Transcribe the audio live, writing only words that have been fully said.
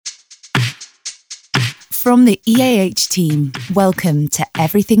From the EAH team, welcome to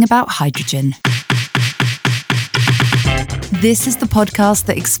Everything About Hydrogen. This is the podcast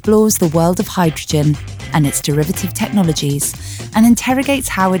that explores the world of hydrogen and its derivative technologies and interrogates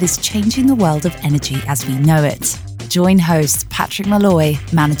how it is changing the world of energy as we know it. Join hosts Patrick Malloy,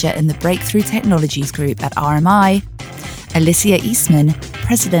 manager in the Breakthrough Technologies Group at RMI, Alicia Eastman,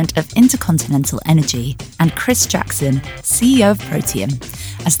 President of Intercontinental Energy, and Chris Jackson, CEO of Protium,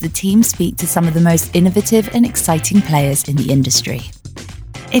 as the team speak to some of the most innovative and exciting players in the industry.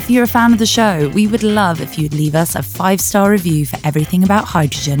 If you're a fan of the show, we would love if you'd leave us a 5-star review for Everything About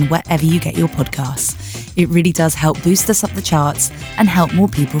Hydrogen wherever you get your podcasts. It really does help boost us up the charts and help more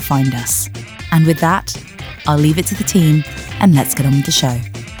people find us. And with that, I'll leave it to the team and let's get on with the show.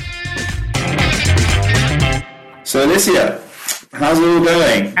 So Alicia, how's it all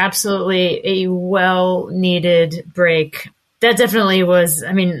going? Absolutely a well-needed break. That definitely was,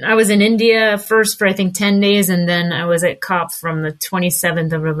 I was in India first for I think 10 days, and then I was at COP from the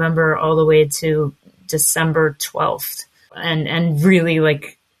 27th of November all the way to December 12th. And really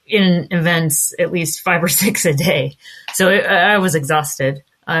like in events, at least 5 or 6 a day. So I was exhausted.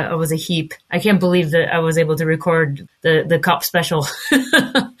 I was a heap. I can't believe that I was able to record the COP special.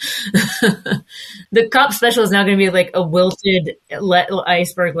 The COP special is now going to be like a wilted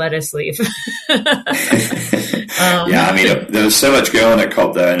iceberg lettuce leaf. There was so much going on at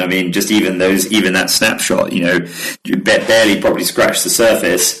COP though, and just even that snapshot, you barely probably scratched the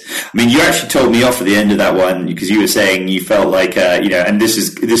surface. You actually told me off at the end of that one because you were saying you felt like, and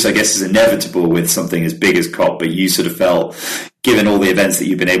this I guess is inevitable with something as big as COP, but you sort of felt, given all the events that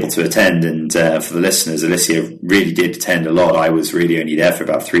you've been able to attend, and for the listeners, Alicia really did attend a lot. I was really only there for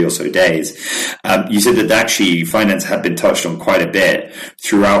about 3 or so days. You said that actually finance had been touched on quite a bit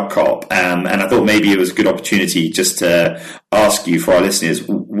throughout COP, and I thought maybe it was a good opportunity just to ask you, for our listeners,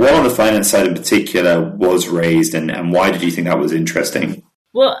 what on the finance side in particular was raised, and why did you think that was interesting?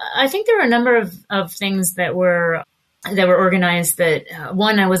 Well, I think there were a number of things that were organized that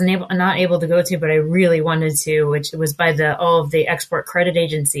one I wasn't not able to go to, but I really wanted to, which was by all of the export credit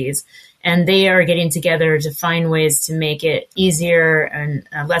agencies. And they are getting together to find ways to make it easier and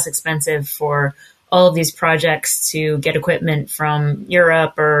less expensive for all of these projects to get equipment from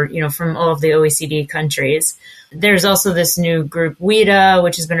Europe or, from all of the OECD countries. There's also this new group, WIDA,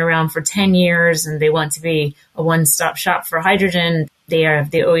 which has been around for 10 years, and they want to be a one-stop shop for hydrogen. They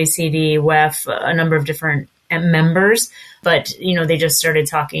have the OECD, WEF, a number of different members, but they just started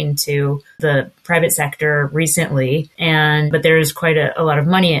talking to the private sector recently, but there is quite a lot of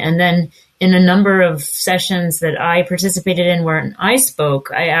money. And then in a number of sessions that I participated in where I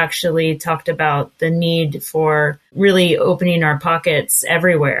spoke, I actually talked about the need for really opening our pockets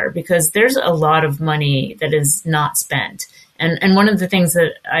everywhere, because there's a lot of money that is not spent. And one of the things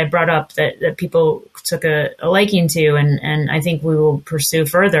that I brought up that people took a liking to, and I think we will pursue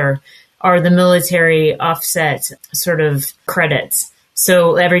further, are the military offset sort of credits.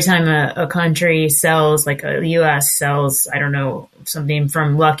 So every time a country sells, like the U.S. sells, I don't know, something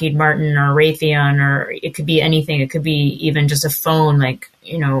from Lockheed Martin or Raytheon, or it could be anything. It could be even just a phone,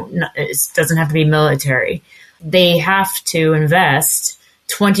 it doesn't have to be military. They have to invest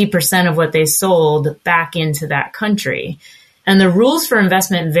 20% of what they sold back into that country. And the rules for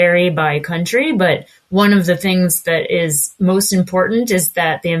investment vary by country, but one of the things that is most important is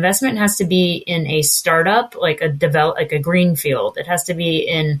that the investment has to be in a startup, like a greenfield. It has to be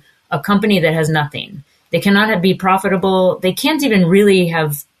in a company that has nothing. They cannot be profitable. They can't even really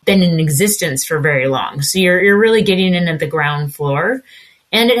have been in existence for very long. So you're really getting in at the ground floor,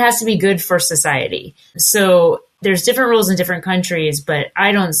 and it has to be good for society. So there's different rules in different countries, but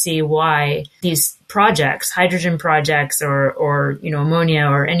I don't see why these projects, hydrogen projects or ammonia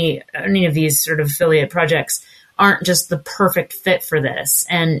or any of these sort of affiliate projects aren't just the perfect fit for this.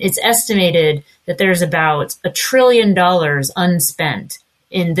 And it's estimated that there's about $1 trillion unspent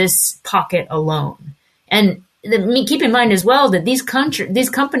in this pocket alone. And keep in mind as well that these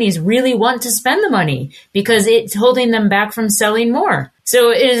companies really want to spend the money because it's holding them back from selling more.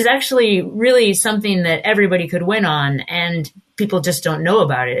 So it is actually really something that everybody could win on, and people just don't know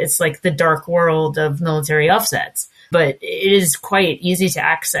about it. It's like the dark world of military offsets, but it is quite easy to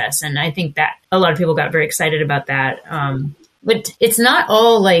access. And I think that a lot of people got very excited about that. But it's not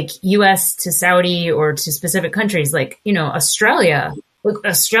all like US to Saudi or to specific countries. Like, Australia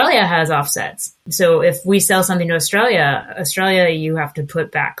has offsets. So if we sell something to Australia, you have to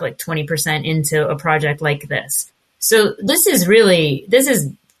put back like 20% into a project like this. So this is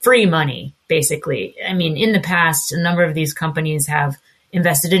free money, basically. In the past, a number of these companies have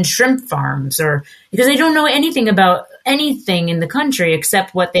invested in shrimp farms because they don't know anything about anything in the country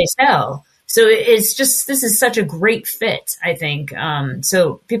except what they sell. So this is such a great fit, I think.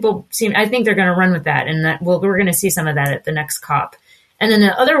 So I think they're going to run with that, and we're going to see some of that at the next COP. And then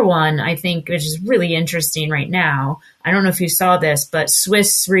the other one, I think, which is really interesting right now, I don't know if you saw this, but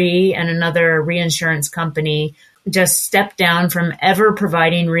Swiss Re and another reinsurance company just stepped down from ever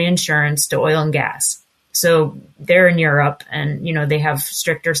providing reinsurance to oil and gas. So they're in Europe, and, they have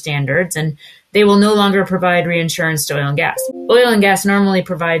stricter standards, and they will no longer provide reinsurance to oil and gas. Oil and gas normally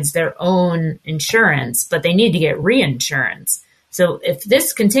provides their own insurance, but they need to get reinsurance. So if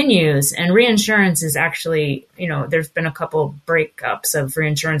this continues, and reinsurance is actually, there's been a couple breakups of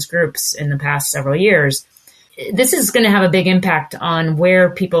reinsurance groups in the past several years, this is going to have a big impact on where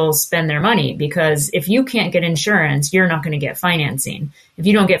people spend their money, because if you can't get insurance, you're not going to get financing. If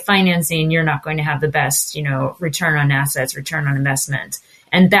you don't get financing, you're not going to have the best, return on assets, return on investment.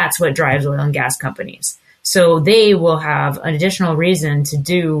 And that's what drives oil and gas companies. So they will have an additional reason to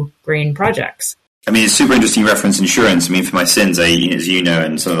do green projects. I mean, it's super interesting reference insurance. I mean, for my sins, as you know,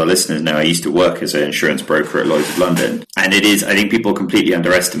 and some of our listeners know, I used to work as an insurance broker at Lloyd's of London. And I think people completely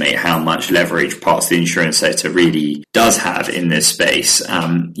underestimate how much leverage parts of the insurance sector really does have in this space.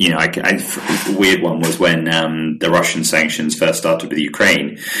 A weird one was when the Russian sanctions first started with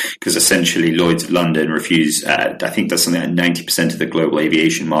Ukraine, because essentially Lloyd's of London refused, I think that's something like 90% of the global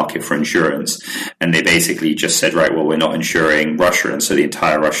aviation market for insurance. And they basically just said, right, well, we're not insuring Russia. And so the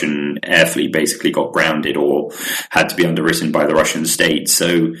entire Russian air fleet basically got grounded or had to be underwritten by the Russian state.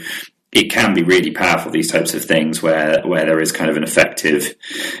 So it can be really powerful, these types of things, where there is kind of an effective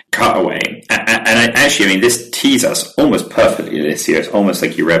cutaway. And this tees us almost perfectly this year. It's almost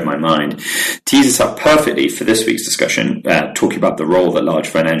like you read my mind. Tees us up perfectly for this week's discussion, talking about the role that large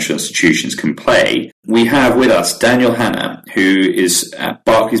financial institutions can play. We have with us Daniel Hanna, who is at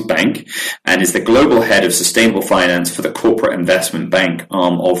Barclays Bank and is the global head of sustainable finance for the corporate investment bank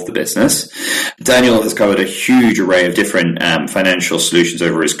arm of the business. Daniel has covered a huge array of different financial solutions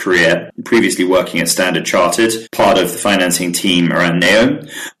over his career, previously working at Standard Chartered, part of the financing team around NEOM,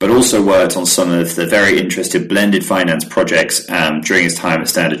 but also worked on some of the very interesting blended finance projects during his time at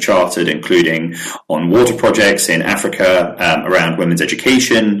Standard Chartered, including on water projects in Africa, around women's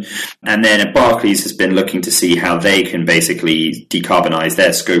education, and then at Barclays has been looking to see how they can basically decarbonize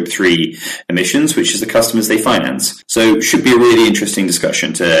their Scope 3 emissions, which is the customers they finance. So it should be a really interesting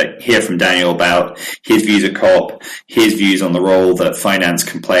discussion to hear from Daniel about his views at COP, his views on the role that finance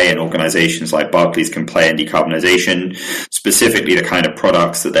can play and organizations like Barclays can play in decarbonization, specifically the kind of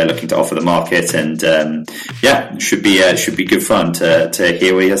products that they're looking to offer the market. And should be good fun to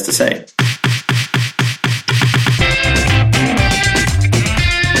hear what he has to say.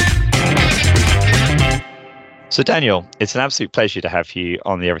 So Daniel, it's an absolute pleasure to have you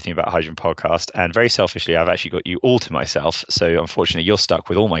on the Everything About Hydrogen podcast. And very selfishly, I've actually got you all to myself. So unfortunately, you're stuck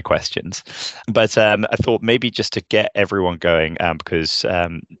with all my questions. But I thought maybe just to get everyone going, because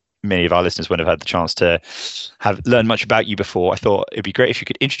many of our listeners wouldn't have had the chance to have learned much about you before, I thought it'd be great if you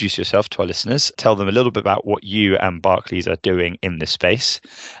could introduce yourself to our listeners, tell them a little bit about what you and Barclays are doing in this space.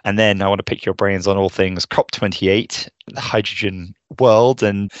 And then I want to pick your brains on all things COP28, the hydrogen world,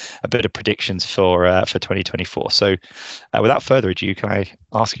 and a bit of predictions for 2024. So without further ado, can I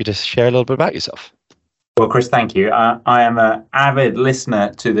ask you to share a little bit about yourself? Well, Chris, thank you. I am an avid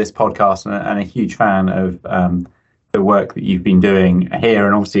listener to this podcast and a huge fan of the work that you've been doing here,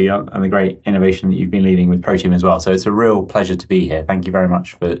 and obviously and the great innovation that you've been leading with Protein as well. So it's a real pleasure to be here. Thank you very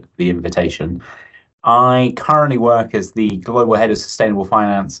much for the invitation. I currently work as the global head of sustainable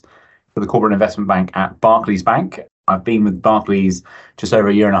finance for the corporate investment bank at Barclays Bank. I've been with Barclays just over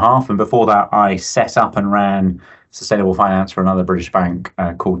a year and a half, and before that I set up and ran sustainable finance for another British bank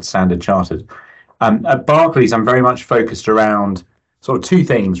called Standard Chartered. At Barclays, I'm very much focused around sort of two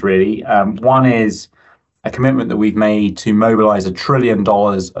things, really. One is a commitment that we've made to mobilize $1 trillion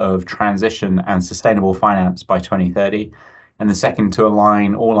of transition and sustainable finance by 2030. And the second, to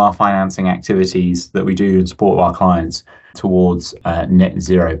align all our financing activities that we do in support of our clients towards net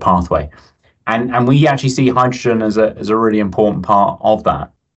zero pathway. And we actually see hydrogen as a really important part of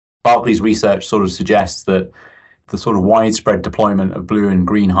that. Barclays research sort of suggests that the sort of widespread deployment of blue and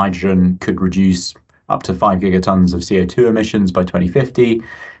green hydrogen could reduce up to 5 gigatons of CO2 emissions by 2050,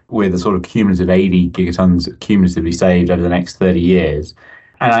 with a sort of cumulative 80 gigatons cumulatively saved over the next 30 years.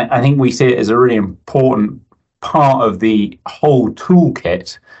 And I think we see it as a really important part of the whole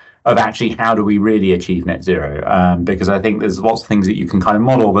toolkit of actually how do we really achieve net zero, because I think there's lots of things that you can kind of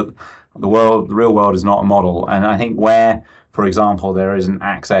model, but the real world is not a model. And I think where, for example, there isn't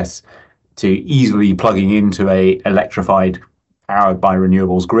access to easily plugging into a electrified, powered by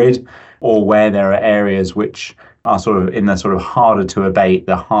renewables grid, or where there are areas which are sort of in the sort of harder to abate,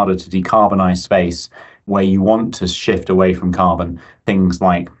 the harder to decarbonize space, where you want to shift away from carbon, things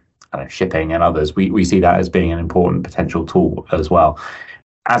like shipping and others. We see that as being an important potential tool as well.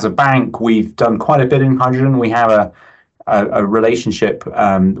 As a bank, we've done quite a bit in hydrogen. We have a relationship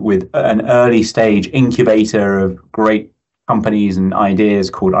with an early stage incubator of great companies and ideas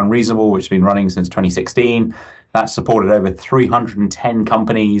called Unreasonable, which has been running since 2016. That's supported over 310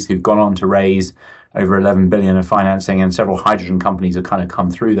 companies who've gone on to raise over 11 billion of financing, and several hydrogen companies have kind of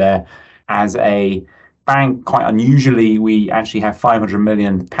come through there. As a bank, quite unusually, we actually have 500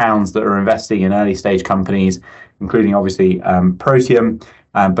 million pounds that are investing in early stage companies, including obviously Protium,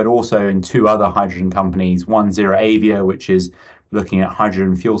 but also in two other hydrogen companies, one Zero Avia, which is looking at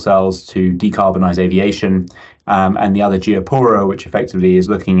hydrogen fuel cells to decarbonize aviation, and the other Geopura, which effectively is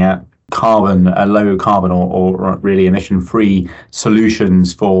looking at low carbon or really emission-free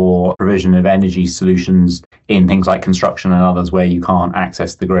solutions for provision of energy solutions in things like construction and others where you can't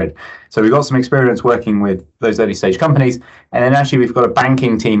access the grid. So we've got some experience working with those early stage companies. And then actually we've got a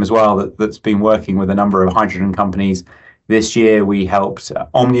banking team as well that's been working with a number of hydrogen companies. This year we helped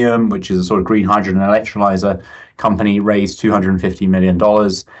Omnium, which is a sort of green hydrogen electrolyzer company, raise $250 million.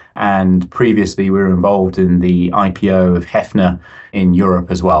 And previously we were involved in the IPO of Hanna in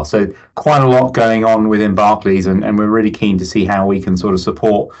Europe as well. So quite a lot going on within Barclays, and we're really keen to see how we can sort of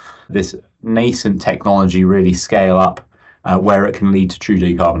support this nascent technology really scale up where it can lead to true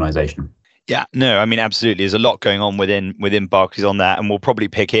decarbonisation. Yeah, no, I mean, absolutely. There's a lot going on within Barclays on that, and we'll probably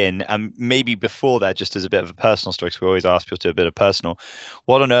pick in. Maybe before that, just as a bit of a personal story, because we always ask people to do a bit of personal.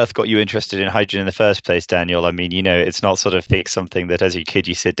 What on earth got you interested in hydrogen in the first place, Daniel? I mean, it's not sort of something that as a kid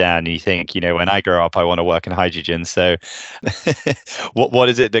you sit down and you think, when I grow up, I want to work in hydrogen. So what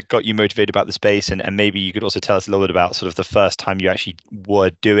is it that got you motivated about the space? And maybe you could also tell us a little bit about sort of the first time you actually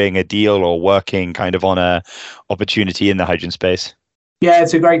were doing a deal or working kind of on a opportunity in the hydrogen space. Yeah,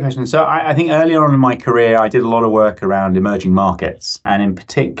 it's a great question. So I think earlier on in my career, I did a lot of work around emerging markets. And in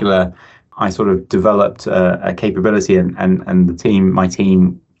particular, I sort of developed a capability and my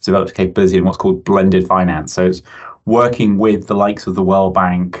team developed a capability in what's called blended finance. So it's working with the likes of the World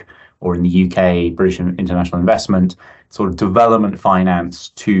Bank or in the UK, British International Investment, sort of development finance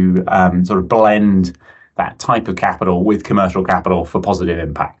to sort of blend that type of capital with commercial capital for positive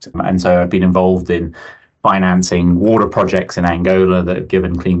impact. And so I've been involved in financing water projects in Angola that have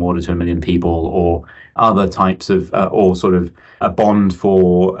given clean water to 1 million people, or other types of, or sort of a bond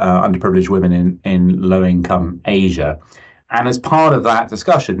for underprivileged women in low-income Asia. And as part of that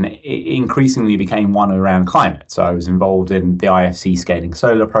discussion, it increasingly became one around climate. So I was involved in the IFC scaling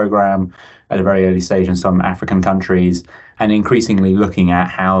solar program at a very early stage in some African countries, and increasingly looking at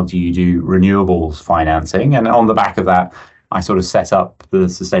how do you do renewables financing. And on the back of that, I sort of set up the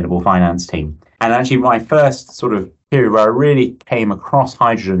sustainable finance team. And actually my first sort of period where I really came across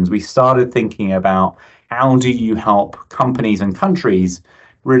hydrogens, we started thinking about how do you help companies and countries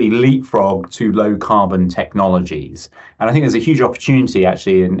really leapfrog to low carbon technologies. And I think there's a huge opportunity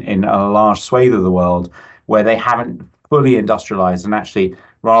actually in a large swathe of the world where they haven't fully industrialized, and actually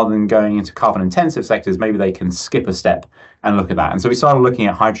rather than going into carbon intensive sectors, maybe they can skip a step and look at that. And so we started looking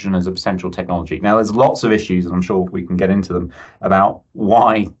at hydrogen as a potential technology. Now there's lots of issues, and I'm sure we can get into them, about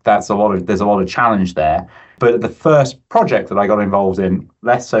why there's a lot of challenge there. But the first project that I got involved in,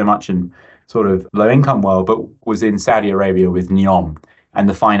 less so much in sort of low income world, but was in Saudi Arabia with NEOM and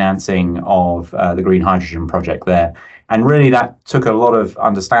the financing of the green hydrogen project there. And really that took a lot of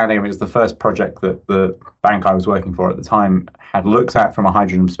understanding. It was the first project that the bank I was working for at the time had looked at from a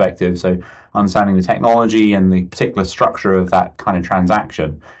hydrogen perspective. So understanding the technology and the particular structure of that kind of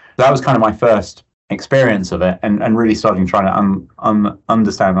transaction. That was kind of my first experience of it, and really starting trying to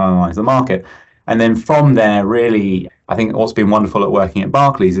understand and analyze the market. And then from there, really, I think what's been wonderful at working at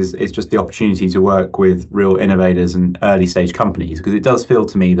Barclays is just the opportunity to work with real innovators and early stage companies, because it does feel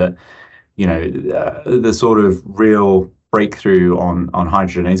to me that the sort of real breakthrough on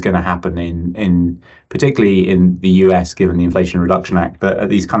hydrogen is going to happen in particularly in the US, given the Inflation Reduction Act, but at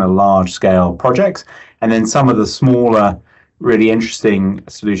these kind of large scale projects. And then some of the smaller, really interesting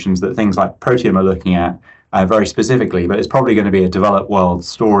solutions that things like Protium are looking at very specifically, but it's probably going to be a developed world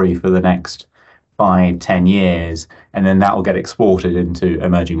story for the next 5-10 years, and then that will get exported into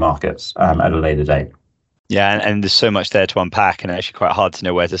emerging markets at a later date. Yeah, and there's so much there to unpack, and actually quite hard to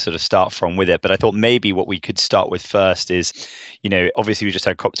know where to sort of start from with it. But I thought maybe what we could start with first is, obviously we just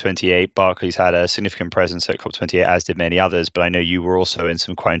had COP28. Barclays had a significant presence at COP28, as did many others. But I know you were also in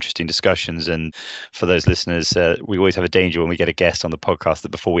some quite interesting discussions. And for those listeners, we always have a danger when we get a guest on the podcast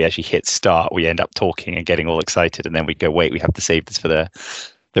that before we actually hit start, we end up talking and getting all excited. And then we go, wait, we have to save this for the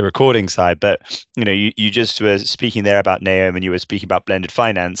the recording side. But you just were speaking there about NEOM, and you were speaking about blended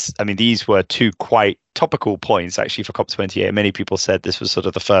finance. I mean, these were two quite topical points actually for COP28. Many people said this was sort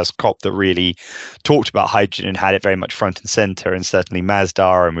of the first COP that really talked about hydrogen and had it very much front and center. And certainly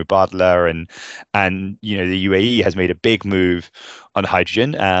Masdar and Mubadala and the UAE has made a big move on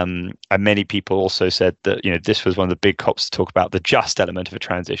hydrogen. And many people also said that this was one of the big COPs to talk about the just element of a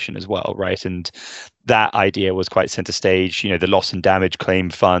transition as well, right? And that idea was quite center stage. The loss and damage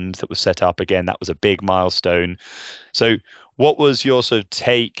claim fund that was set up, again, that was a big milestone. So what was your sort of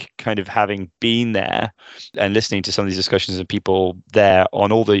take, kind of having been there and listening to some of these discussions and people there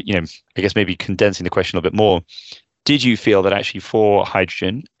on all the, I guess maybe condensing the question a little bit more, did you feel that actually for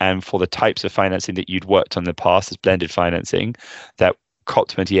hydrogen and for the types of financing that you'd worked on in the past as blended financing, that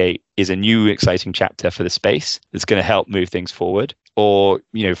COP28 is a new exciting chapter for the space that's going to help move things forward? Or,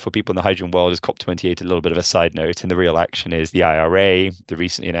 for people in the hydrogen world, is COP28 a little bit of a side note, and the real action is the IRA, the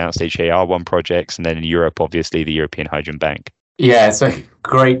recently announced HAR1 projects, and then in Europe, obviously, the European Hydrogen Bank? Yeah, it's a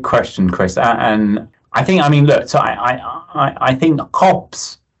great question, Chris. And I think, look, so I think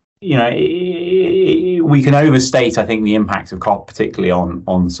COPs, we can overstate, I think, the impact of COP, particularly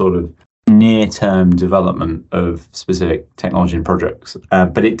on sort of near-term development of specific technology and projects.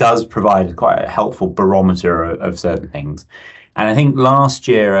 But it does provide quite a helpful barometer of certain things. And I think last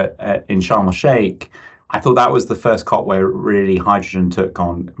year in Sharm el-Sheikh, I thought that was the first COP where really hydrogen took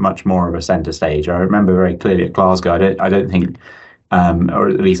on much more of a centre stage. I remember very clearly at Glasgow, I don't think, or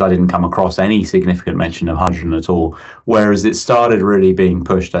at least I didn't come across any significant mention of hydrogen at all, whereas it started really being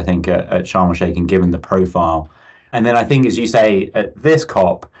pushed, I think, at Sharm el-Sheikh and given the profile. And then I think, as you say, at this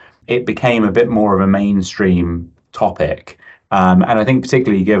COP, it became a bit more of a mainstream topic. And I think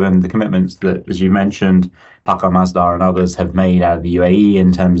particularly given the commitments that, as you mentioned, Pakar Masdar and others have made out of the UAE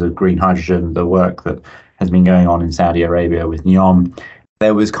in terms of green hydrogen, the work that has been going on in Saudi Arabia with NEOM,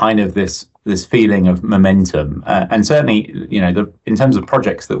 there was kind of this feeling of momentum. And certainly, in terms of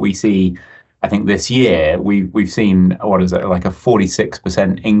projects that we see, I think this year, we've seen, like a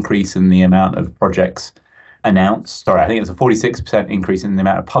 46% increase in the amount of projects announced. Sorry, I think it's a 46% increase in the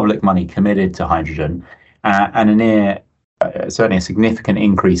amount of public money committed to hydrogen, and certainly a significant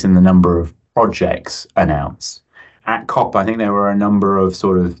increase in the number of projects announced. At COP, I think there were a number of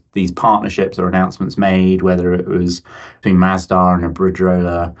sort of these partnerships or announcements made, whether it was between Masdar and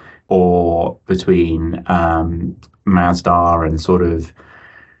Iberdrola or between Masdar and sort of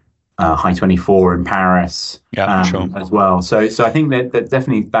High 24 in Paris, sure, as well. So I think that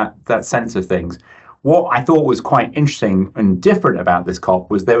definitely that sense of things. What I thought was quite interesting and different about this COP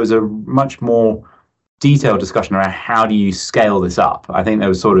was there was a much more detailed discussion around how do you scale this up. I think there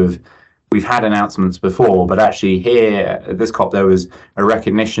was we've had announcements before, but actually here at this COP, there was a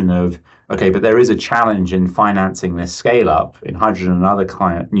recognition of, okay, but there is a challenge in financing this scale up in hydrogen and other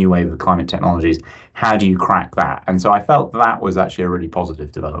new wave of climate technologies. How do you crack that? And so I felt that was actually a really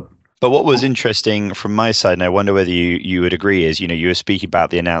positive development. But what was interesting from my side, and I wonder whether you would agree, is, you were speaking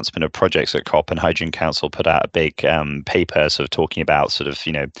about the announcement of projects at COP, and Hydrogen Council put out a big paper sort of talking about sort of,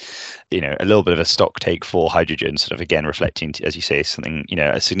 a little bit of a stock take for hydrogen, sort of again reflecting, as you say, something,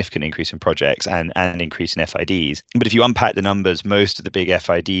 a significant increase in projects and an increase in FIDs. But if you unpack the numbers, most of the big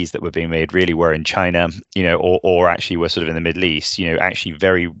FIDs that were being made really were in China, or actually were sort of in the Middle East, actually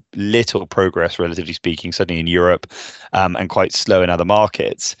very little progress, relatively speaking, certainly in Europe, and quite slow in other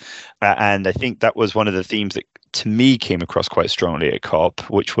markets. And I think that was one of the themes that, to me, came across quite strongly at COP,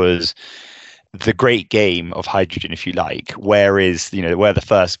 which was the great game of hydrogen, if you like. Where the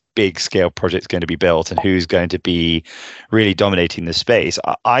first big scale project is going to be built, and who's going to be really dominating the space?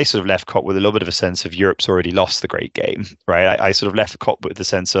 I sort of left COP with a little bit of a sense of Europe's already lost the great game, right? I sort of left COP with the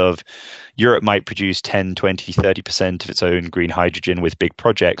sense of Europe might produce 10, 20, 30% of its own green hydrogen with big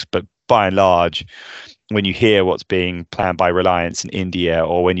projects, but by and large, when you hear what's being planned by Reliance in India,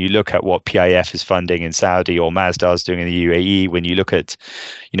 or when you look at what PIF is funding in Saudi or Masdar is doing in the UAE, when you look at,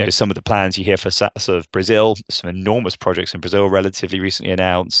 some of the plans you hear for sort of Brazil, some enormous projects in Brazil relatively recently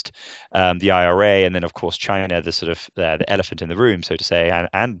announced, the IRA, and then of course China, the sort of the elephant in the room, so to say,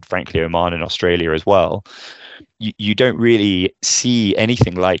 and frankly Oman and Australia as well. You don't really see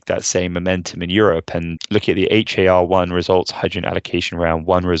anything like that same momentum in Europe. And looking at the HAR1 results, hydrogen allocation round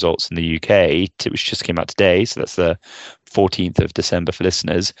 1 results in the UK, which just came out today, so that's the 14th of December for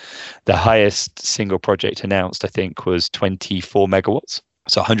listeners, the highest single project announced, I think, was 24 megawatts.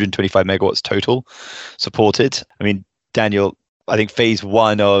 So 125 megawatts total supported. I mean, Daniel, I think phase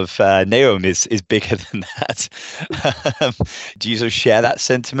one of Neom is bigger than that. Do you sort of share that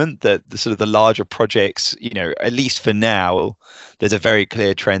sentiment that the sort of the larger projects, at least for now, there's a very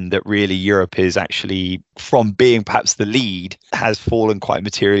clear trend that really Europe is actually, from being perhaps the lead, has fallen quite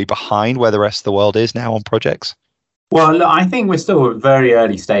materially behind where the rest of the world is now on projects? Well, look, I think we're still at a very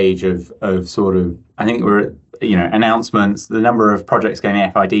early stage of sort of, I think we're at, announcements, the number of projects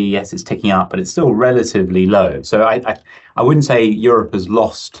going FID, yes, it's ticking up, but it's still relatively low. So I wouldn't say Europe has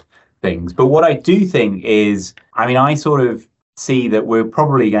lost things. But what I do think is, I sort of see that we're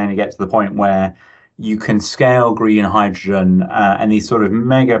probably going to get to the point where you can scale green hydrogen and these sort of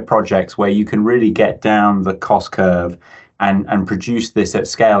mega projects where you can really get down the cost curve and produce this at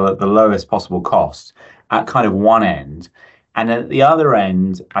scale at the lowest possible cost at kind of one end. And at the other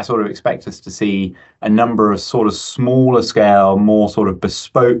end, I sort of expect us to see a number of sort of smaller scale, more sort of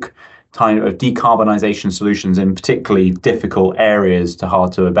bespoke kind of decarbonisation solutions in particularly difficult areas to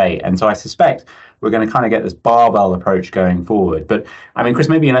hard to abate. And so I suspect we're going to kind of get this barbell approach going forward. But Chris,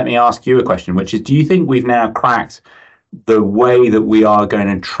 maybe let me ask you a question, which is, do you think we've now cracked the way that we are going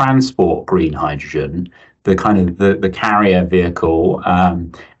to transport green hydrogen, the kind of the carrier vehicle,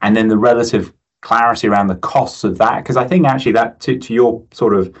 and then the relative clarity around the costs of that? Because I think actually that to your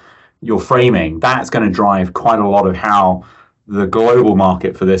sort of your framing, that's going to drive quite a lot of how the global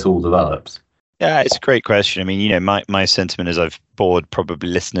market for this all develops. Yeah, it's a great question. My sentiment, as I've bored probably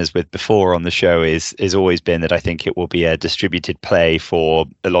listeners with before on the show, is always been that I think it will be a distributed play for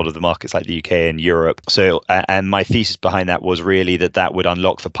a lot of the markets like the UK and Europe. So, and my thesis behind that was really that would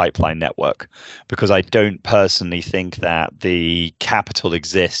unlock the pipeline network, because I don't personally think that the capital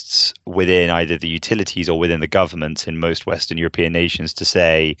exists within either the utilities or within the governments in most Western European nations to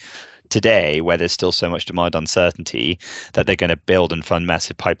say, today, where there's still so much demand uncertainty, that they're going to build and fund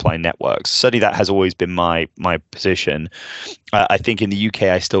massive pipeline networks. Certainly that has always been my position. I think in the UK,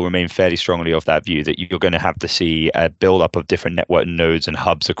 I still remain fairly strongly of that view that you're going to have to see a build-up of different network nodes and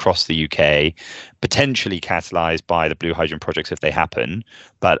hubs across the UK, potentially catalyzed by the blue hydrogen projects if they happen.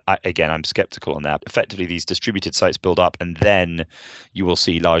 But again, I'm skeptical on that. Effectively, these distributed sites build up, and then you will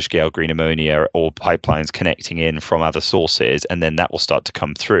see large-scale green ammonia or pipelines connecting in from other sources, and then that will start to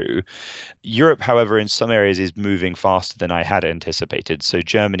come through. Europe, however, in some areas is moving faster than I had anticipated. So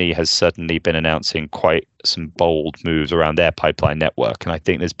Germany has certainly been announcing quite some bold moves around their pipeline network. And I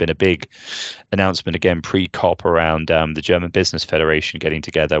think there's been a big announcement, again, pre-COP around the German Business Federation getting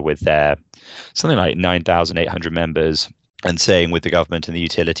together with their something like 9,800 members and saying with the government and the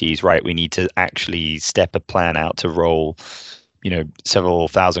utilities, right, we need to actually step a plan out to roll several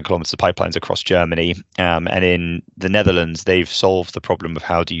thousand kilometers of pipelines across Germany. And in the Netherlands, they've solved the problem of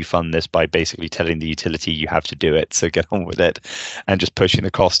how do you fund this by basically telling the utility you have to do it, so get on with it, and just pushing the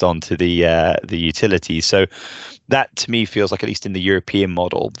cost onto the utility. So that to me feels like, at least in the European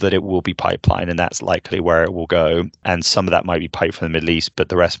model, that it will be pipeline, and that's likely where it will go. And some of that might be piped from the Middle East, but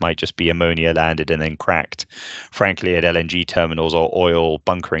the rest might just be ammonia landed and then cracked, frankly, at LNG terminals or oil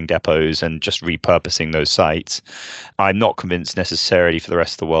bunkering depots, and just repurposing those sites. I'm not convinced necessarily for the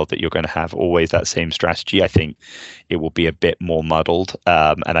rest of the world that you're going to have always that same strategy. I think it will be a bit more muddled,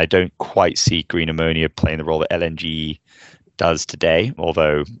 and I don't quite see green ammonia playing the role that LNG does today,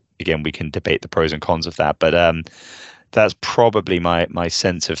 although again we can debate the pros and cons of that. But that's probably my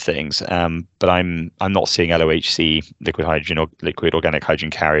sense of things. But I'm not seeing LOHC, liquid hydrogen or liquid organic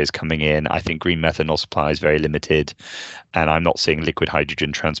hydrogen carriers coming in. I think green methanol supply is very limited, and I'm not seeing liquid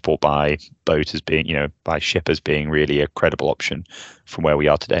hydrogen transport by boat as being, by ship as being really a credible option from where we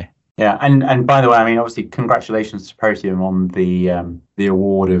are today. Yeah, and by the way, obviously, congratulations to Protium on the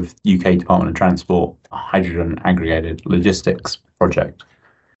award of UK Department of Transport Hydrogen Aggregated Logistics Project.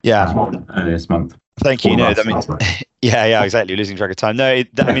 Yeah, this month. Thank you. Yeah, exactly. Losing track of time. No,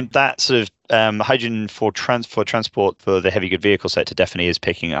 that sort of hydrogen for transport for the heavy good vehicle sector definitely is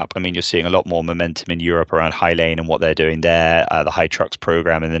picking up. You're seeing a lot more momentum in Europe around High Lane and what they're doing there. The High Trucks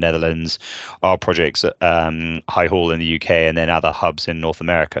program in the Netherlands, our projects at High Haul in the UK, and then other hubs in North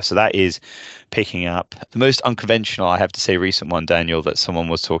America. So that is picking up. The most unconventional, I have to say, recent one, Daniel, that someone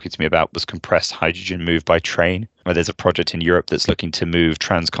was talking to me about was compressed hydrogen moved by train, where there's a project in Europe that's looking to move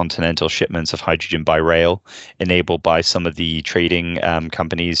transcontinental shipments of hydrogen by rail, enabled by some of the trading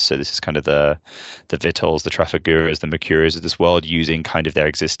companies. So this is kind of the Vitols, the Trafiguras, the Mercurius of this world, using kind of their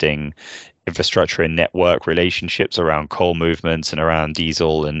existing infrastructure and network relationships around coal movements and around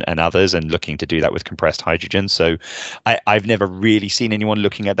diesel and others, and looking to do that with compressed hydrogen. So I've never really seen anyone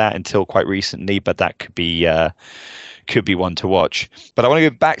looking at that until quite recently, but that could be one to watch. But I want to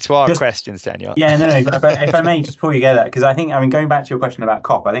go back to our questions, Daniel. Yeah, no, but if I may just pull you together, because I think, going back to your question about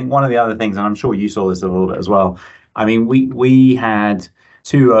COP, I think one of the other things, and I'm sure you saw this a little bit as well, I mean, we had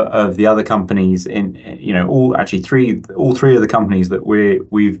two of the other companies all three of the companies that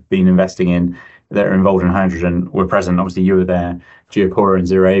we've been investing in that are involved in hydrogen were present. Obviously, you were there, Geocora and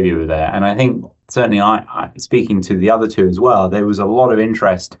Zerovia were there, and I think certainly I speaking to the other two as well, there was a lot of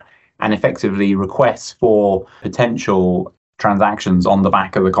interest and effectively requests for potential transactions on the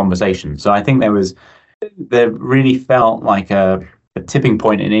back of the conversation. So I think there really felt like a tipping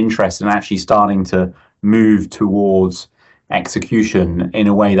point in interest and actually starting to move towards execution in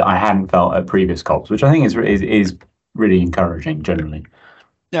a way that I hadn't felt at previous COPs, which I think is really encouraging generally.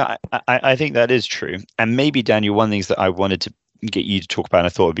 Yeah, I think that is true. And maybe, Daniel, one of the things that I wanted to get you to talk about and I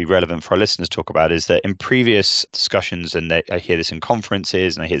thought would be relevant for our listeners to talk about is that in previous discussions, and I hear this in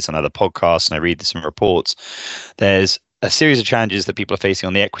conferences and I hear this on other podcasts and I read this in reports, there's a series of challenges that people are facing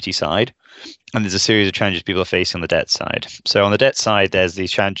on the equity side, and there's a series of challenges people are facing on the debt side. So on the debt side, there's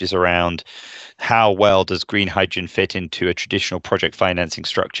these challenges around how well does green hydrogen fit into a traditional project financing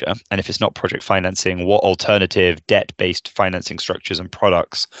structure? And if it's not project financing, what alternative debt-based financing structures and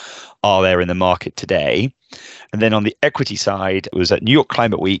products are there in the market today? And then on the equity side, it was at New York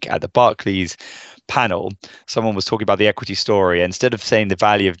Climate Week at the Barclays panel, someone was talking about the equity story. Instead of saying the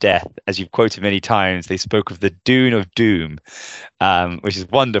valley of death, as you've quoted many times, they spoke of the dune of doom, which is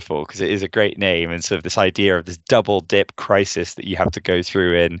wonderful because it is a great name. And sort of this idea of this double dip crisis that you have to go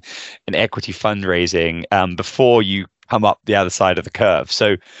through in equity fundraising before you come up the other side of the curve.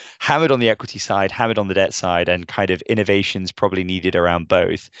 So hammered on the equity side, hammered on the debt side, and kind of innovations probably needed around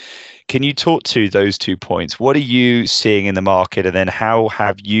both. Can you talk to those 2 points? What are you seeing in the market? And then how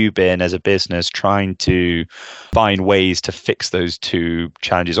have you been as a business trying to find ways to fix those two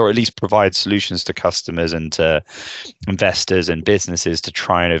challenges, or at least provide solutions to customers and to investors and businesses to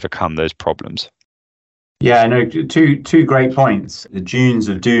try and overcome those problems? Yeah, no, two great points. The dunes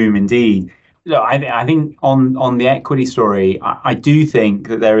of doom, indeed. Look, I think on the equity story, I do think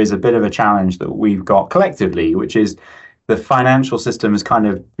that there is a bit of a challenge that we've got collectively, which is the financial system has kind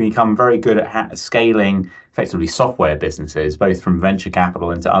of become very good at scaling effectively software businesses, both from venture capital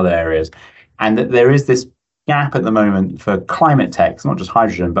into other areas. And that there is this gap at the moment for climate tech, not just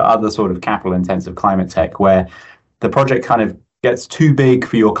hydrogen, but other sort of capital intensive climate tech, where the project kind of gets too big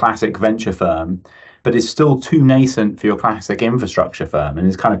for your classic venture firm, but is still too nascent for your classic infrastructure firm, and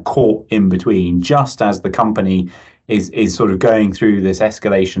is kind of caught in between, just as the company is sort of going through this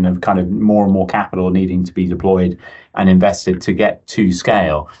escalation of kind of more and more capital needing to be deployed and invested to get to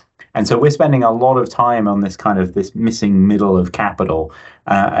scale. And so we're spending a lot of time on this kind of this missing middle of capital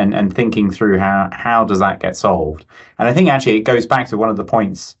and thinking through how does that get solved. And I think actually it goes back to one of the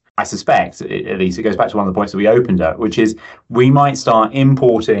points, I suspect, at least it goes back to one of the points that we opened at, which is we might start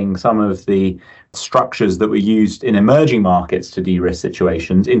importing some of the structures that were used in emerging markets to de-risk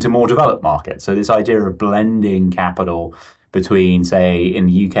situations into more developed markets. So this idea of blending capital between, say, in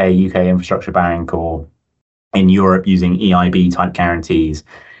the UK Infrastructure Bank, or in Europe using EIB type guarantees.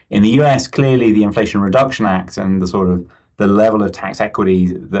 In the US, clearly the Inflation Reduction Act and the sort of the level of tax equity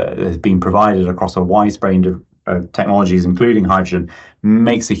that has been provided across a wide range of technologies, including hydrogen,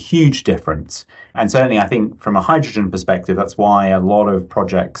 makes a huge difference. And certainly I think from a hydrogen perspective, that's why a lot of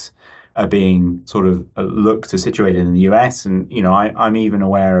projects are being sort of looked to situate in the US. And, you know, I'm even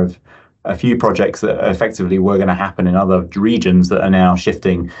aware of a few projects that effectively were going to happen in other regions that are now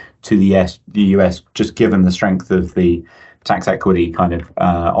shifting to the US, just given the strength of the tax equity kind of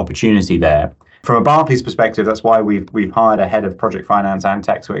opportunity there. From a Barclays perspective, that's why we've hired a head of project finance and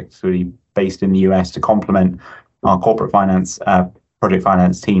tax equity based in the US to complement our corporate finance, project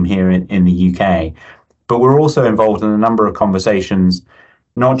finance team here in the UK. But we're also involved in a number of conversations,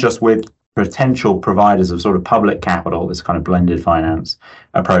 not just with potential providers of sort of public capital, this kind of blended finance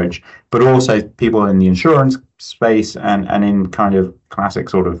approach, but also people in the insurance space and in kind of classic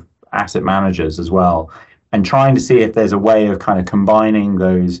sort of asset managers as well, and trying to see if there's a way of kind of combining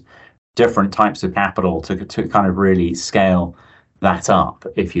those different types of capital to kind of really scale that up,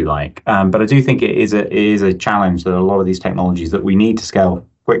 if you like. But I do think it is a challenge that a lot of these technologies that we need to scale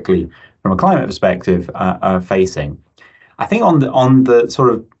quickly from a climate perspective are facing. I think on the sort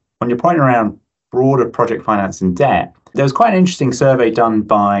of, when you're pointing around broader project finance and debt, there was quite an interesting survey done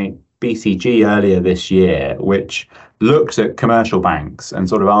by BCG earlier this year, which looked at commercial banks and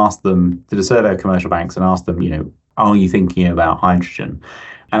sort of asked them, did a survey of commercial banks and asked them, you know, are you thinking about hydrogen?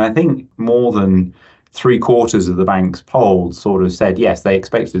 And I think more than 3/4 of the banks polled sort of said, yes, they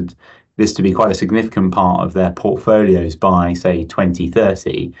expected this to be quite a significant part of their portfolios by, say,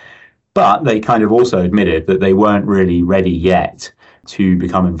 2030. But they kind of also admitted that they weren't really ready yet to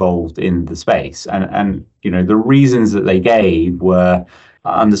become involved in the space. And you know, the reasons that they gave were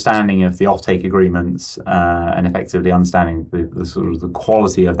understanding of the offtake agreements and effectively understanding the sort of the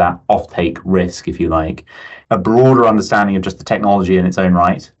quality of that offtake risk, if you like, a broader understanding of just the technology in its own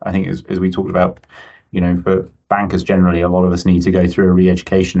right. I think as we talked about, for bankers generally, a lot of us need to go through a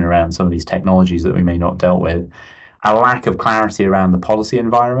re-education around some of these technologies that we may not dealt with. A lack of clarity around the policy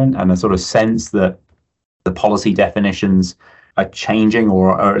environment and a sort of sense that the policy definitions are changing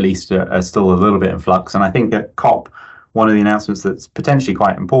or at least are still a little bit in flux. And I think at COP, one of the announcements that's potentially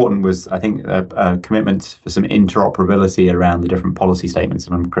quite important was, I think, a commitment for some interoperability around the different policy statements.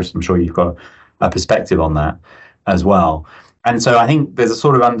 And Chris, I'm sure you've got a perspective on that as well. And so I think there's a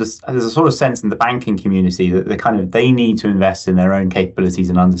sort of sense in the banking community that they need to invest in their own capabilities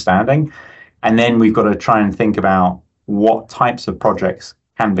and understanding. And then we've got to try and think about what types of projects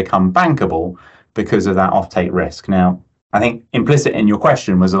can become bankable because of that offtake risk. Now, I think implicit in your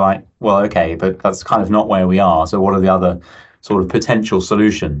question was like, well, okay, but that's kind of not where we are. So what are the other sort of potential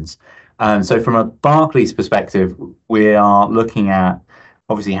solutions? And so from a Barclays perspective, we are looking at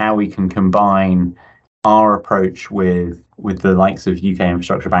obviously how we can combine our approach with the likes of UK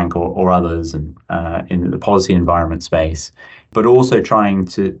Infrastructure Bank or others and in the policy environment space, but also trying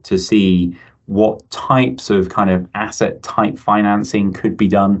to see what types of kind of asset type financing could be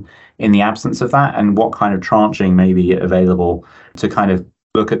done in the absence of that, and what kind of tranching may be available to kind of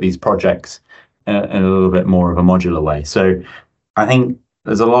look at these projects in a little bit more of a modular way. So I think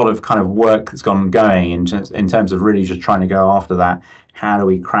there's a lot of kind of work that's going in terms of really just trying to go after that. How do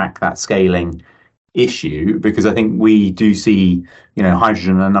we crack that scaling issue? Because I think we do see,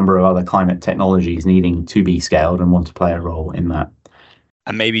 hydrogen and a number of other climate technologies needing to be scaled and want to play a role in that.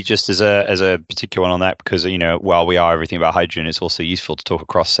 And maybe just as a particular one on that, because, while we are everything about hydrogen, it's also useful to talk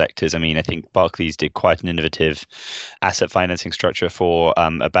across sectors. I mean, I think Barclays did quite an innovative asset financing structure for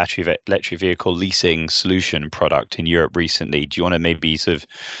a battery electric vehicle leasing solution product in Europe recently. Do you want to maybe sort of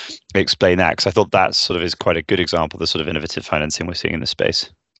explain that? Because I thought that sort of is quite a good example of the sort of innovative financing we're seeing in the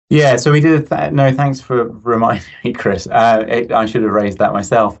space. Yeah, so we did. No, thanks for reminding me, Chris. I should have raised that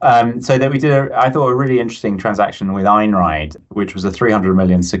myself. So that we did, I thought, a really interesting transaction with Einride, which was a 300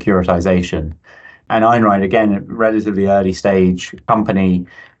 million securitization. And Einride, again, a relatively early stage company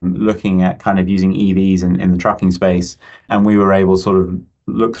looking at kind of using EVs in the trucking space. And we were able to sort of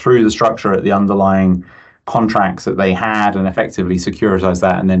look through the structure at the underlying contracts that they had and effectively securitize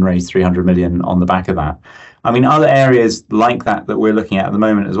that and then raise 300 million on the back of that. I mean, other areas like that we're looking at the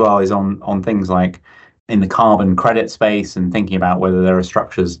moment as well is on things like in the carbon credit space and thinking about whether there are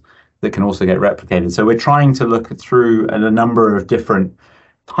structures that can also get replicated. So we're trying to look through at a number of different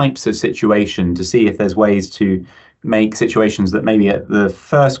types of situation to see if there's ways to make situations that maybe at the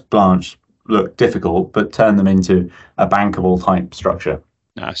first glance look difficult, but turn them into a bankable type structure.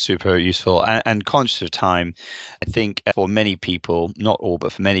 Super useful and conscious of time. I think for many people, not all,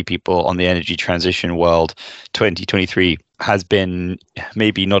 but for many people on the energy transition world, 2023 has been,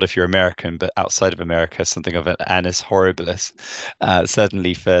 maybe not if you're American, but outside of America, something of an annus horribilis.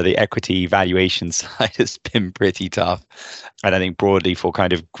 Certainly for the equity valuation side, it's been pretty tough. And I think broadly for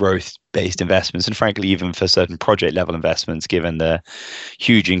kind of growth-based investments, and frankly, even for certain project-level investments, given the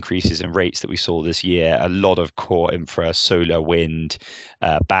huge increases in rates that we saw this year, a lot of core infra, solar, wind,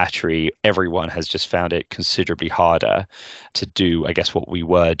 battery, everyone has just found it considerably harder to do, I guess, what we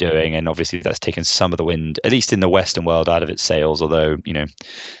were doing. And obviously that's taken some of the wind, at least in the Western world, out of its sails. Although, to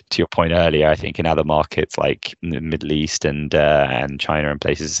your point earlier, I think in other markets like the Middle East and China and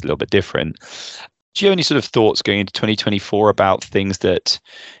places, it's a little bit different. Do you have any sort of thoughts going into 2024 about things that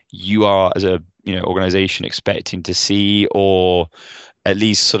you are, as a organization, expecting to see, or at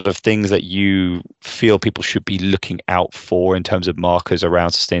least sort of things that you feel people should be looking out for in terms of markers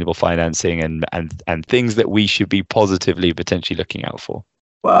around sustainable financing and things that we should be positively potentially looking out for?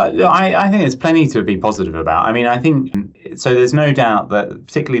 Well, I think there's plenty to be positive about. I mean, I think, so there's no doubt that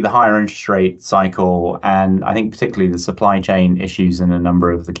particularly the higher interest rate cycle, and I think particularly the supply chain issues in a number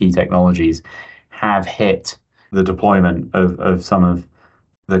of the key technologies have hit the deployment of some of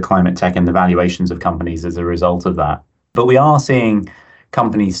the climate tech and the valuations of companies as a result of that. But we are seeing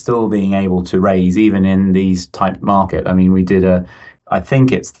companies still being able to raise even in these type market. I mean, we did I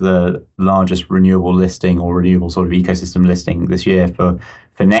think it's the largest renewable listing or renewable sort of ecosystem listing this year for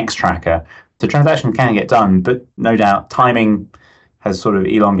Next Tracker. The transaction can get done, but no doubt timing has sort of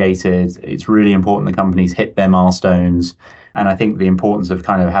elongated. It's really important the companies hit their milestones. And I think the importance of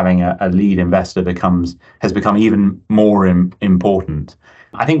kind of having a lead investor has become even more important.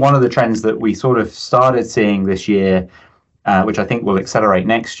 I think one of the trends that we sort of started seeing this year, which I think will accelerate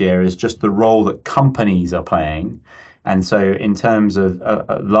next year, is just the role that companies are playing. And so in terms of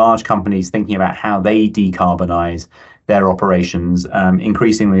large companies thinking about how they decarbonize, their operations.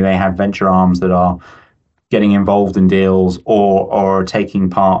 Increasingly, they have venture arms that are getting involved in deals or taking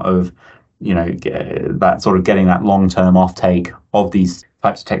part of, that sort of getting that long-term offtake of these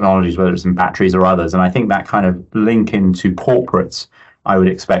types of technologies, whether it's in batteries or others. And I think that kind of link into corporates, I would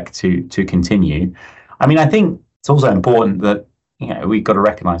expect to continue. I mean, I think it's also important that, we've got to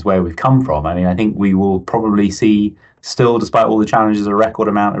recognize where we've come from. I mean, I think we will probably see still, despite all the challenges, a record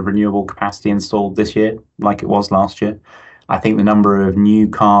amount of renewable capacity installed this year, like it was last year. I think the number of new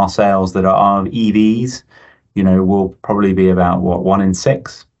car sales that are EVs, will probably be about 1 in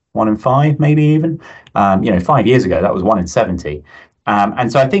 6, 1 in 5, maybe even. 5 years ago, that was 1 in 70.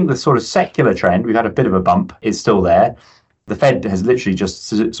 And so I think the sort of secular trend, we've had a bit of a bump, is still there. The Fed has literally just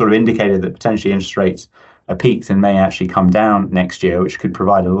sort of indicated that potentially interest rates are peaked and may actually come down next year, which could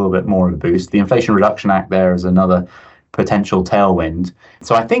provide a little bit more of a boost. The Inflation Reduction Act there is another potential tailwind.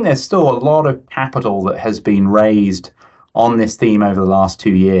 So I think there's still a lot of capital that has been raised on this theme over the last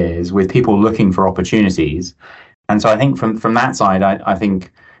 2 years, with people looking for opportunities. And so I think from that side, I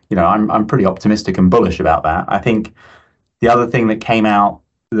think, I'm pretty optimistic and bullish about that. I think the other thing that came out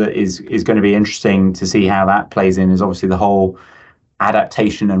that is going to be interesting to see how that plays in is obviously the whole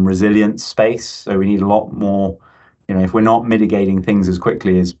adaptation and resilience space. So we need a lot more, if we're not mitigating things as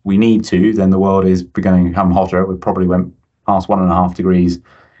quickly as we need to, then the world is going to become hotter. We probably went past 1.5 degrees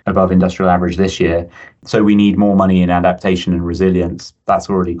above industrial average this year. So we need more money in adaptation and resilience.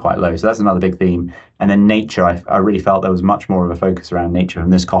 That's already quite low. So that's another big theme. And then nature, I really felt there was much more of a focus around nature from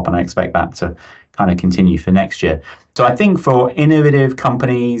this COP, and I expect that to kind of continue for next year. So I think for innovative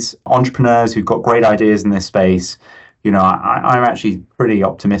companies, entrepreneurs who've got great ideas in this space, I'm actually pretty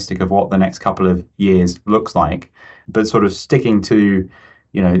optimistic of what the next couple of years looks like, but sort of sticking to,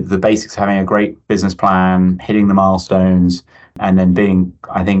 the basics, having a great business plan, hitting the milestones, and then being,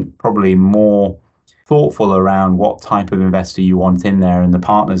 I think, probably more thoughtful around what type of investor you want in there and the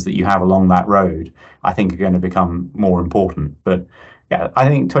partners that you have along that road, I think are going to become more important. But yeah, I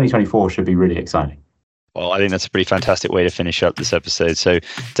think 2024 should be really exciting. Well, I think that's a pretty fantastic way to finish up this episode. So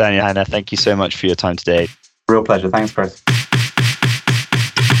Daniel, Hanna, thank you so much for your time today. Real pleasure. Thanks, Chris.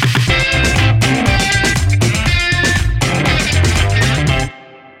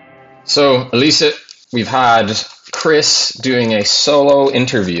 So, Elisa, we've had Chris doing a solo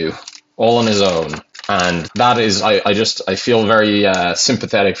interview all on his own. And that is, I feel very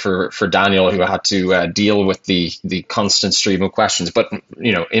sympathetic for Daniel, who had to deal with the constant stream of questions. But,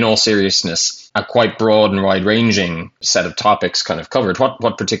 in all seriousness, a quite broad and wide-ranging set of topics kind of covered.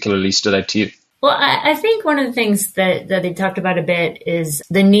 What particularly stood out to you? Well, I think one of the things that they talked about a bit is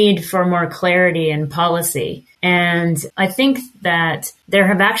the need for more clarity in policy. And I think that there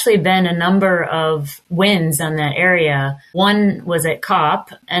have actually been a number of wins on that area. One was at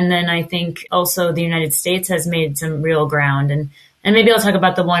COP, and then I think also the United States has made some real ground. And maybe I'll talk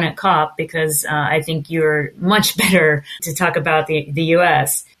about the one at COP because I think you're much better to talk about the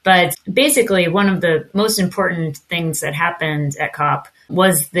U.S. But basically, one of the most important things that happened at COP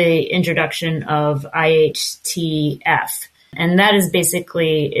was the introduction of IHTF. And that is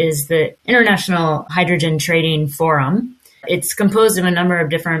the International Hydrogen Trading Forum. It's composed of a number of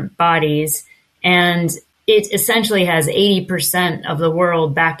different bodies, and it essentially has 80% of the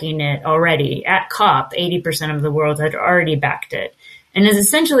world backing it already. At COP, 80% of the world had already backed it. And is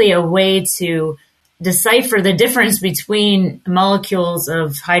essentially a way to decipher the difference between molecules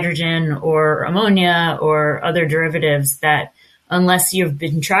of hydrogen or ammonia or other derivatives that, unless you've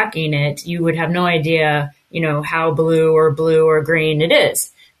been tracking it, you would have no idea, how blue or green it is,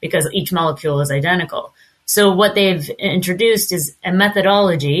 because each molecule is identical. So what they've introduced is a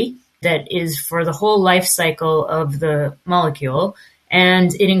methodology that is for the whole life cycle of the molecule.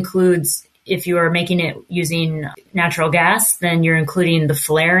 And it includes, if you are making it using natural gas, then you're including the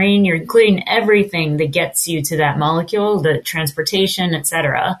flaring, you're including everything that gets you to that molecule, the transportation, et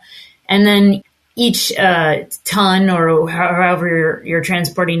cetera. And then each ton or however you're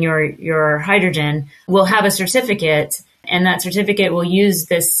transporting your hydrogen will have a certificate, and that certificate will use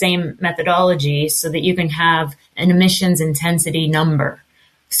this same methodology so that you can have an emissions intensity number.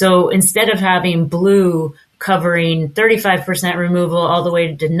 So instead of having blue covering 35% removal all the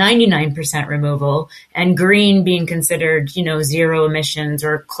way to 99% removal, and green being considered, zero emissions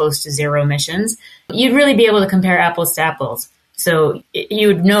or close to zero emissions, you'd really be able to compare apples to apples. So you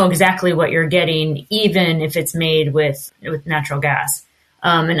would know exactly what you're getting, even if it's made with natural gas.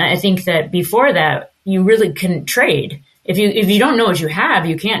 And I think that before that, you really couldn't trade. If you don't know what you have,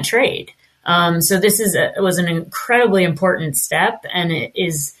 you can't trade. So this was an incredibly important step, and it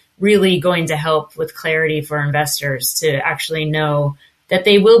is really going to help with clarity for investors to actually know that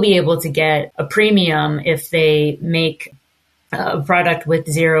they will be able to get a premium if they make a product with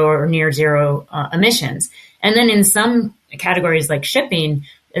zero or near zero emissions. And then in some categories like shipping,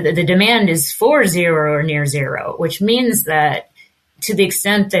 the demand is for zero or near zero, which means that to the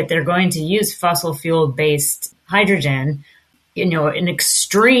extent that they're going to use fossil fuel based hydrogen, an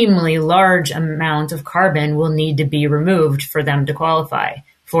extremely large amount of carbon will need to be removed for them to qualify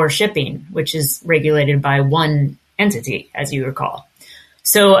for shipping, which is regulated by one entity, as you recall.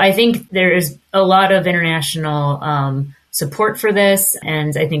 So I think there is a lot of international support for this,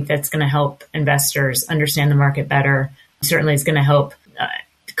 and I think that's going to help investors understand the market better. Certainly it's going to help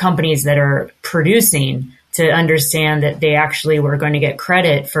companies that are producing to understand that they actually were going to get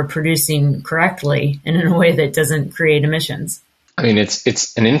credit for producing correctly and in a way that doesn't create emissions. I mean,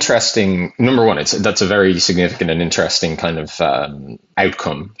 it's an interesting, number one, that's a very significant and interesting kind of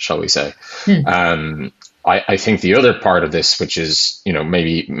outcome, shall we say. I think the other part of this, which is,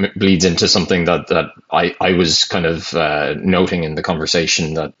 maybe bleeds into something that I was kind of noting in the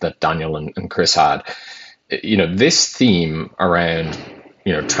conversation that Daniel and Chris had, this theme around,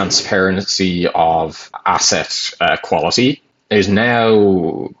 transparency of asset quality is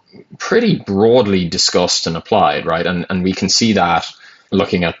now pretty broadly discussed and applied, right? And we can see that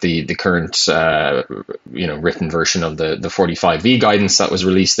looking at the current, written version of the 45V guidance that was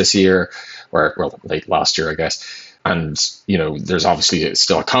released this year, late last year, I guess. And, there's obviously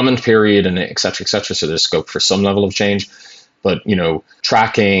still a comment period and et cetera, so there's scope for some level of change. But,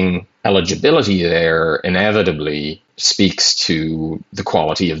 tracking eligibility there inevitably speaks to the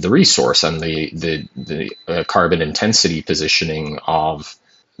quality of the resource and the carbon intensity positioning of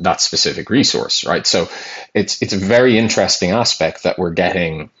that specific resource, right? So it's a very interesting aspect that we're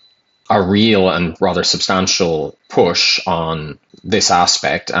getting a real and rather substantial push on this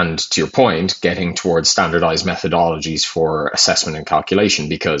aspect, and to your point, getting towards standardized methodologies for assessment and calculation,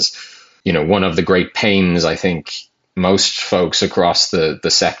 because, one of the great pains I think most folks across the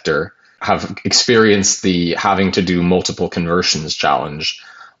sector have experienced the having to do multiple conversions challenge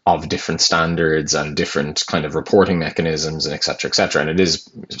of different standards and different kind of reporting mechanisms and et cetera, and it is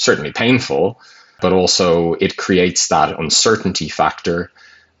certainly painful, but also it creates that uncertainty factor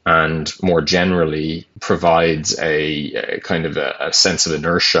and more generally provides a kind of a sense of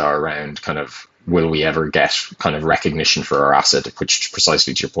inertia around kind of, will we ever get kind of recognition for our asset, which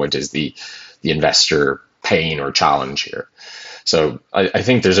precisely to your point is the investor pain or challenge here. So I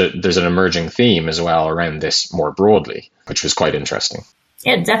think there's an emerging theme as well around this more broadly, which was quite interesting.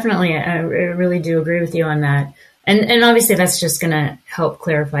 Yeah, definitely. I really do agree with you on that. And obviously that's just going to help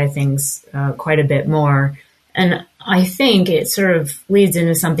clarify things quite a bit more. And I think it sort of leads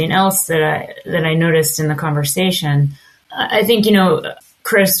into something else that I noticed in the conversation. I think,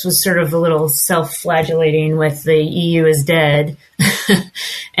 Chris was sort of a little self-flagellating with the EU is dead.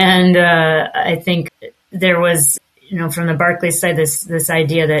 And I think there was, from the Barclays side, this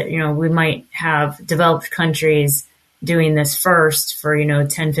idea that, we might have developed countries doing this first for,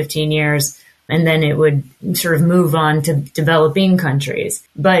 10, 15 years, and then it would sort of move on to developing countries.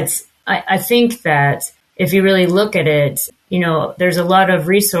 But I think that if you really look at it, there's a lot of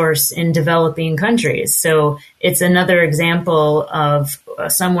resource in developing countries. So it's another example of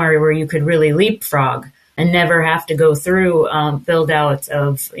somewhere where you could really leapfrog and never have to go through build out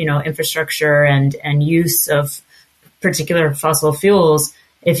of, infrastructure and use of particular fossil fuels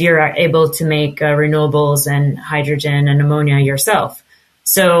if you're able to make renewables and hydrogen and ammonia yourself.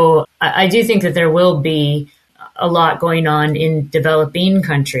 So I do think that there will be a lot going on in developing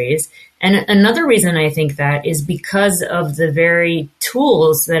countries. And another reason I think that is because of the very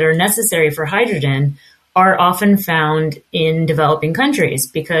tools that are necessary for hydrogen are often found in developing countries,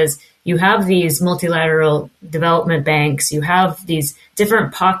 because you have these multilateral development banks, you have these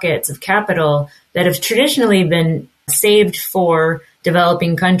different pockets of capital that have traditionally been saved for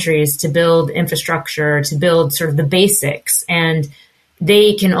developing countries to build infrastructure, to build sort of the basics. And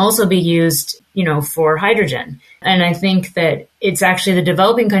they can also be used, for hydrogen. And I think that it's actually the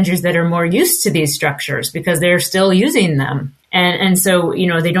developing countries that are more used to these structures because they're still using them. And so,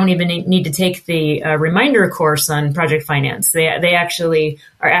 they don't even need to take the reminder course on project finance. They actually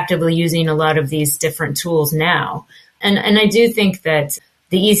are actively using a lot of these different tools now. And I do think that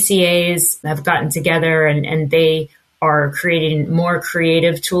the ECAs have gotten together and they are creating more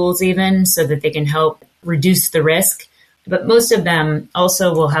creative tools even so that they can help reduce the risk. But most of them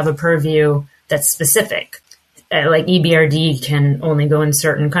also will have a purview that's specific. Like EBRD can only go in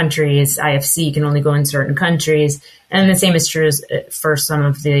certain countries, IFC can only go in certain countries, and the same is true for some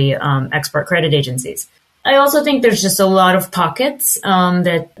of the export credit agencies. I also think there's just a lot of pockets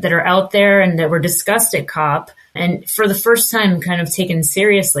that are out there and that were discussed at COP and for the first time kind of taken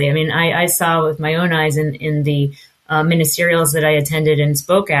seriously. I mean, I saw with my own eyes in the ministerials that I attended and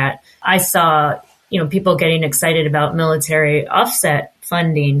spoke at, I saw, people getting excited about military offset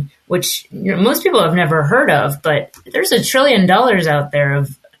funding, which most people have never heard of, but there's $1 trillion out there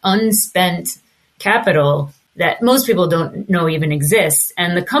of unspent capital that most people don't know even exists.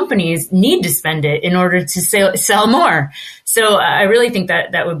 And the companies need to spend it in order to sell more. So I really think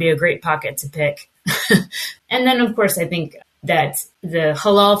that would be a great pocket to pick. And then, of course, I think that the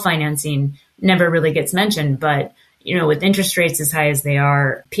halal financing never really gets mentioned. But, with interest rates as high as they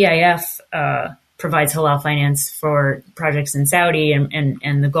are, PIF provides halal finance for projects in Saudi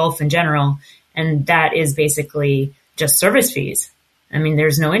and the Gulf in general. And that is basically just service fees. I mean,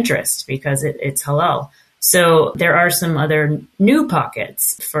 there's no interest because it's halal. So there are some other new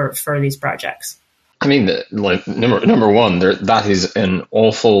pockets for these projects. I mean, number one, that is an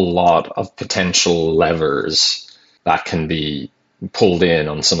awful lot of potential levers that can be pulled in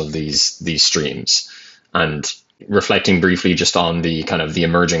on some of these streams. And reflecting briefly just on the kind of the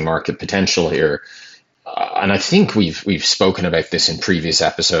emerging market potential here, and I think we've spoken about this in previous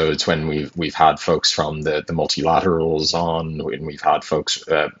episodes when we've had folks from the multilaterals on, when we've had folks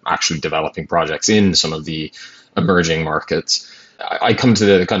actually developing projects in some of the emerging markets. I come to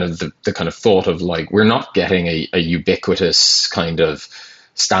the kind of thought of like, we're not getting a ubiquitous kind of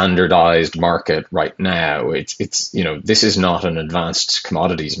standardized market right now. It's this is not an advanced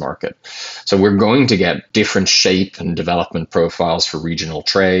commodities market. So we're going to get different shape and development profiles for regional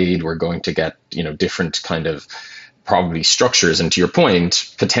trade. We're going to get, different kind of probably structures. And to your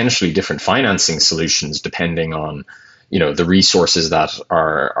point, potentially different financing solutions depending on, the resources that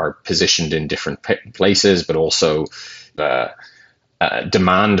are positioned in different places, but also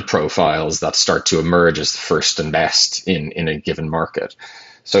demand profiles that start to emerge as the first and best in a given market.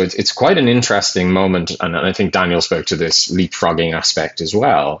 So it's quite an interesting moment. And I think Daniel spoke to this leapfrogging aspect as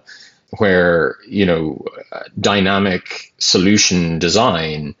well, where, dynamic solution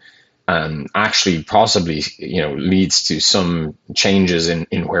design actually possibly, leads to some changes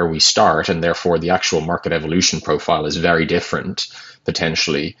in where we start. And therefore the actual market evolution profile is very different,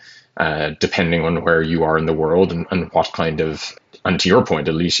 potentially, depending on where you are in the world and what kind of, and to your point,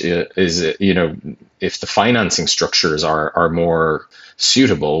 Alicia, is, if the financing structures are more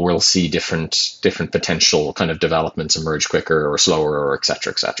suitable, we'll see different potential kind of developments emerge quicker or slower, or et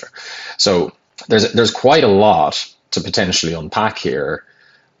cetera, et cetera. So there's quite a lot to potentially unpack here.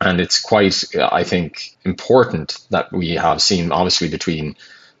 And it's quite, I think, important that we have seen, obviously, between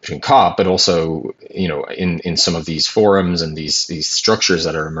COP, but also, in some of these forums and these structures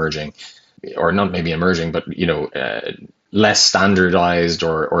that are emerging, or not maybe emerging, but, less standardized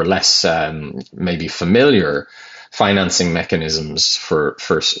or less maybe familiar financing mechanisms for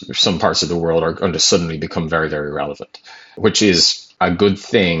some parts of the world are going to suddenly become very, very relevant, which is a good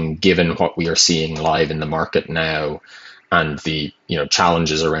thing given what we are seeing live in the market now and the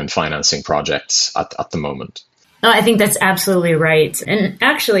challenges around financing projects at the moment. No, I think that's absolutely right. And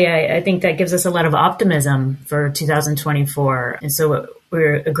actually, I think that gives us a lot of optimism for 2024. And so we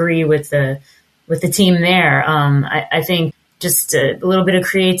agree with the team there. I think just a little bit of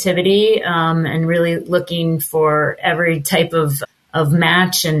creativity and really looking for every type of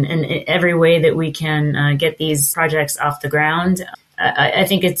match and every way that we can get these projects off the ground. I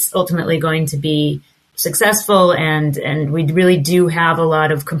think it's ultimately going to be successful, and we really do have a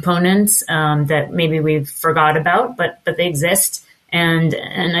lot of components that maybe we've forgot about, but they exist, and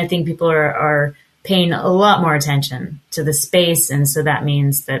I think people are paying a lot more attention to the space, and so that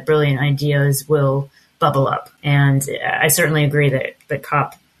means that brilliant ideas will bubble up. And I certainly agree that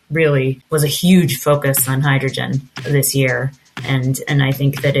COP really was a huge focus on hydrogen this year, and I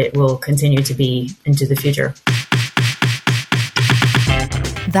think that it will continue to be into the future.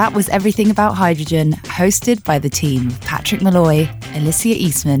 That was Everything About Hydrogen, hosted by the team of Patrick Malloy, Alicia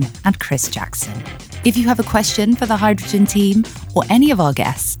Eastman, and Chris Jackson. If you have a question for the hydrogen team or any of our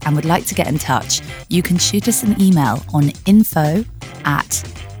guests and would like to get in touch, you can shoot us an email on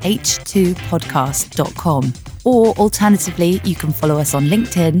info@h2podcast.com. Or alternatively, you can follow us on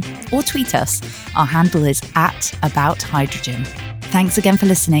LinkedIn or tweet us. Our handle is @abouthydrogen. Thanks again for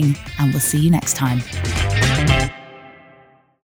listening, and we'll see you next time.